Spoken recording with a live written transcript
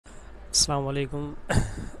Assalamu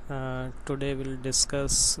alaikum. Today we'll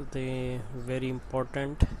discuss the very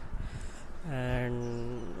important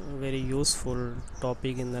and very useful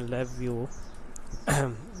topic in the LabVIEW,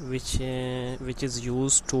 which is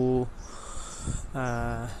used to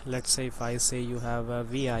let's say if I say you have a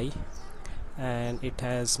VI and it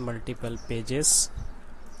has multiple pages.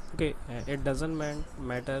 Okay, it doesn't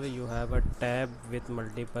matter you have a tab with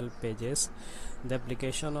multiple pages. The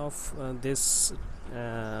application of this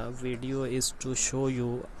video is to show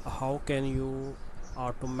you how can you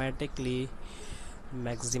automatically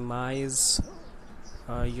maximize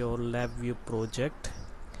your LabVIEW project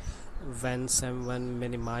when someone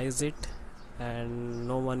minimize it and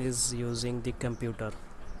no one is using the computer.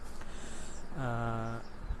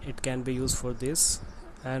 It can be used for this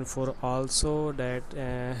and for also that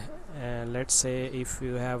let's say if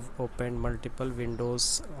you have opened multiple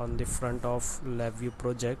windows on the front of LabVIEW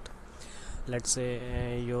project. Let's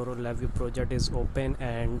say your LabVIEW project is open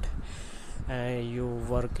and you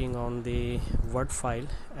working on the Word file,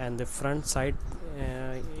 and the front side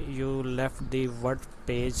you left the Word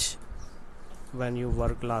page when you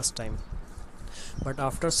worked last time, but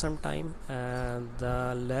after some time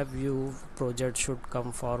the LabVIEW project should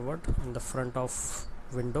come forward in the front of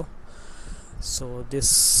window. So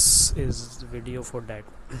this is video for that.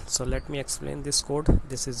 So let me explain this code.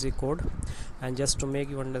 This is the code, and just to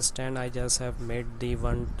make you understand, I just have made the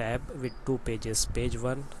one tab with two pages, page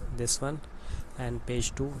 1 this one and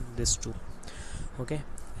page 2 this two. Okay,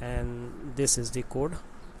 and this is the code.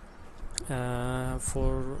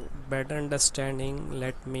 For better understanding,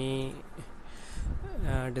 let me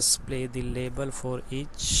display the label for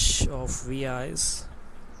each of VIs,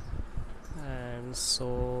 and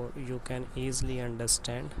so you can easily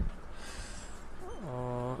understand.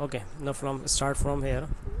 Okay, now start from here.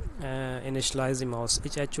 Initialize the mouse.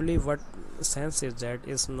 It actually what sense is that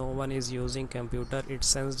is no one is using computer. It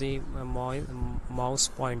sends the mouse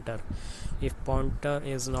pointer. If pointer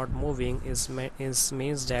is not moving, is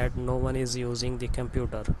means that no one is using the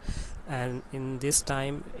computer. And in this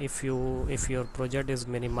time, if your project is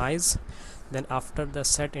minimized, then after the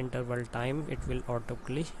set interval time it will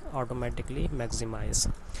automatically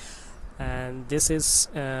maximize. And this is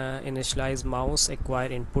initialize mouse,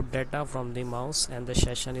 acquire input data from the mouse, and the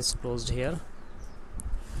session is closed here.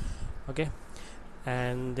 Okay,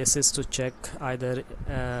 and this is to check either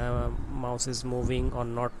mouse is moving or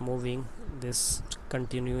not moving. This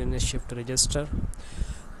continue in a shift register,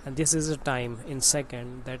 and this is the time in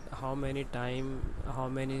second, that how many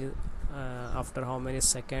after how many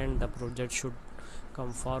second the project should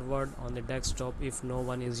come forward on the desktop if no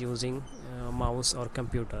one is using mouse or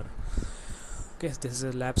computer. Okay, this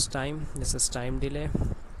is lapse time, this is time delay,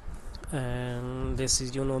 and this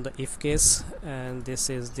is the if case, and this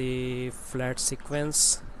is the flat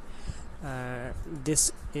sequence.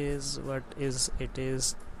 This is what is it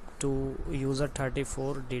is to user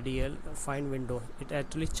 34 DDL find window. It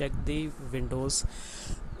actually check the windows.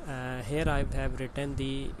 Here I have written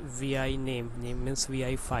the VI name means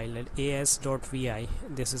VI file, as.vi.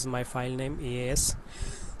 This is my file name, as.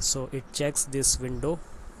 So it checks this window.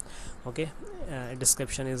 Okay,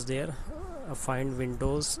 description is there. Find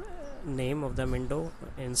windows, name of the window,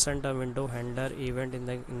 insert a window handler event in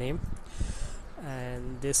the name,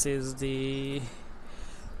 and this is the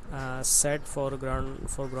set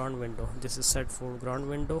foreground window. This is set foreground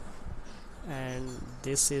window, and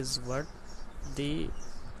this is what the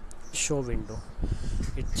show window.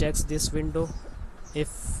 It checks this window. If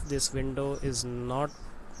this window is not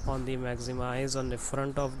on the maximize on the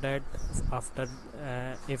front of that, after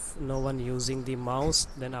if no one using the mouse,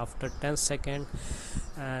 then after 10 seconds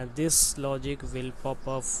this logic will pop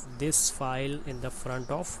up this file in the front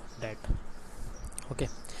of that. Okay,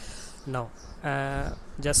 now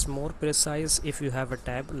just more precise, if you have a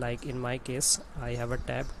tab, like in my case I have a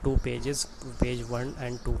tab, two pages, page 1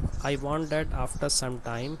 and 2. I want that after some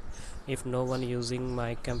time, if no one using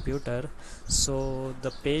my computer, so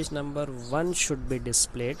the page number 1 should be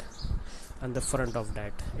displayed on the front of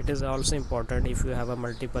that. It is also important if you have a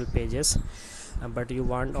multiple pages, but you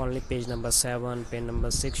want only page number 7, page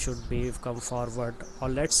number 6 should be come forward. Or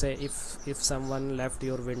let's say if someone left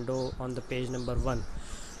your window on the page number 1,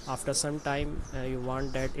 after some time you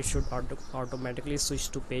want that it should automatically switch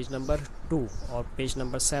to page number 2 or page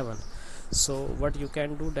number 7. So what you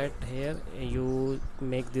can do, that here you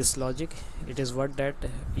make this logic. It is what that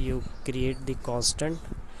you create the constant.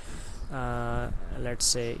 Let's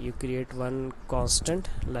say you create one constant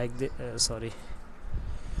like the sorry,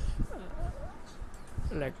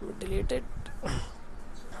 let me delete it.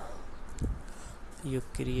 You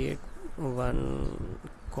create one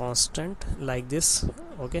constant like this.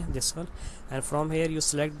 Okay, this one, and from here you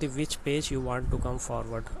select the which page you want to come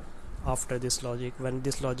forward after this logic, when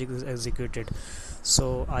this logic is executed.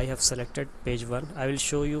 So I have selected page 1. I will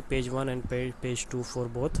show you page 1 and page 2 for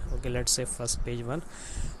both. Okay, let's say first page 1,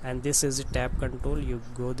 and this is the tab control. You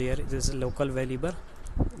go there, this is local variable,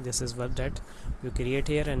 this is what that you create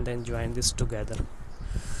here, and then join this together.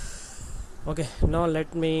 Okay, now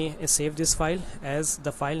let me save this file, as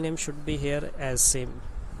the file name should be here as same.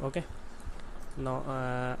 Okay, now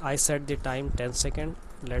I set the time 10 second.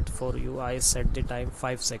 Let for you I set the time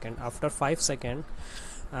 5 second. After 5 second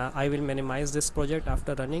I will minimize this project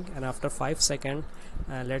after running, and after 5 second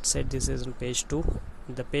let's say this is on page 2,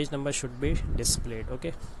 the page number should be displayed.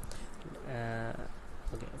 Okay,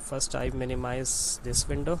 okay, first I minimize this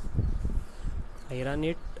window, I run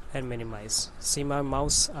it and minimize. See my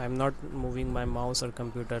mouse, I am not moving my mouse or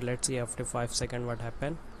computer. Let's see after 5 seconds what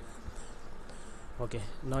happened. Okay,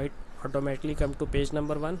 now it automatically come to page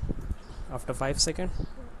number 1 after 5 seconds.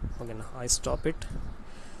 Okay, now I stop it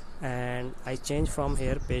and I change from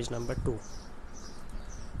here page number 2.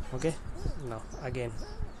 Okay, now again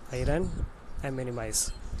I run and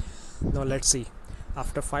minimize. Now let's see,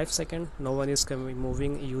 after 5 seconds no one is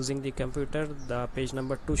moving using the computer, the page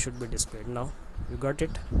number 2 should be displayed. Now you got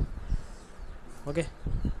it. Okay,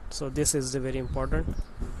 so this is the very important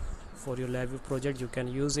for your LabVIEW project. You can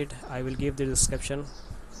use it. I will give the description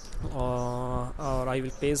or I will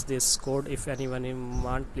paste this code. If anyone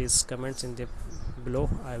want, please comments in the below.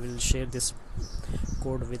 I will share this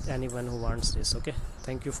code with anyone who wants this. Okay,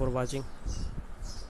 thank you for watching.